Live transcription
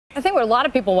I think what a lot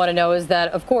of people want to know is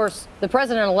that, of course, the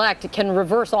president-elect can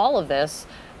reverse all of this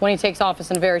when he takes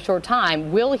office in a very short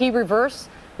time. Will he reverse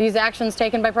these actions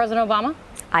taken by President Obama?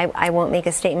 I won't make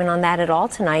a statement on that at all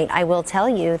tonight. I will tell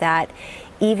you that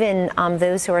even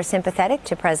those who are sympathetic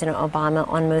to President Obama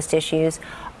on most issues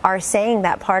are saying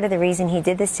that part of the reason he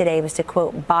did this today was to,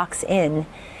 quote, box in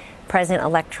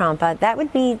President-elect Trump. That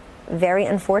would be very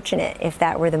unfortunate if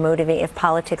that were if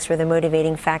politics were the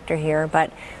motivating factor here,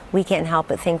 but we can't help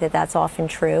but think that that's often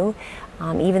true.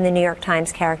 Even the New York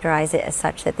Times characterized it as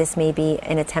such, that this may be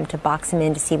an attempt to box him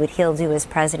in to see what he'll do as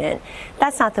president.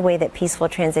 That's not the way that peaceful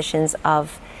transitions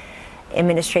of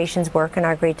administrations work in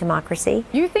our great democcy.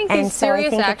 You think these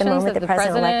serious actions at the moment that the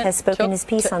president-elect has spoken his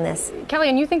piece on this.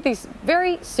 Kellyanne, you think these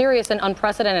very serious and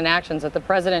unprecedented actions that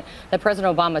President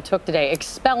Obama took today,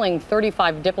 expelling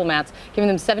 35 diplomats, giving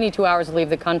them 72 hours to leave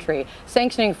the country,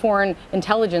 sanctioning foreign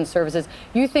intelligence services,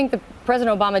 you think that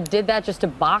President Obama did that just to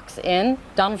box in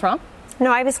Donald Trump?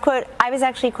 No, I was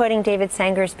actually quoting David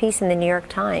Sanger's piece in the New York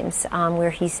Times, where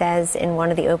he says in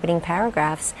one of the opening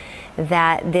paragraphs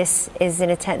that this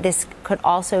could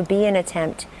also be an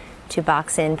attempt to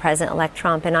box in President-elect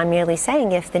Trump. And I'm merely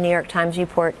saying, if the New York Times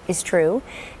report is true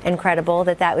and credible,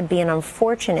 that would be an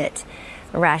unfortunate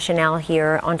rationale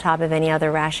here on top of any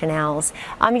other rationales.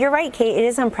 You're right, Kate, it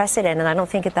is unprecedented. I don't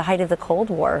think at the height of the Cold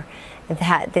War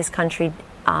that this country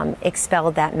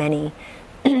expelled that many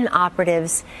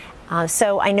operatives.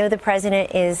 So I know the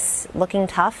president is looking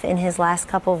tough in his last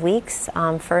couple of weeks.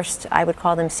 First, I would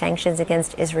call them sanctions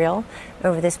against Israel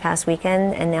over this past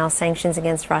weekend, and now sanctions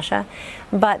against Russia.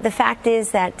 But the fact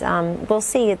is that we'll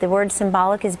see. The word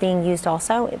symbolic is being used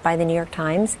also by the New York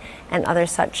Times and other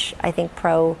such, I think,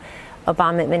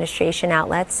 pro-Obama administration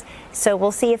outlets. So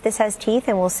we'll see if this has teeth,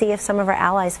 and we'll see if some of our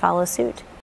allies follow suit.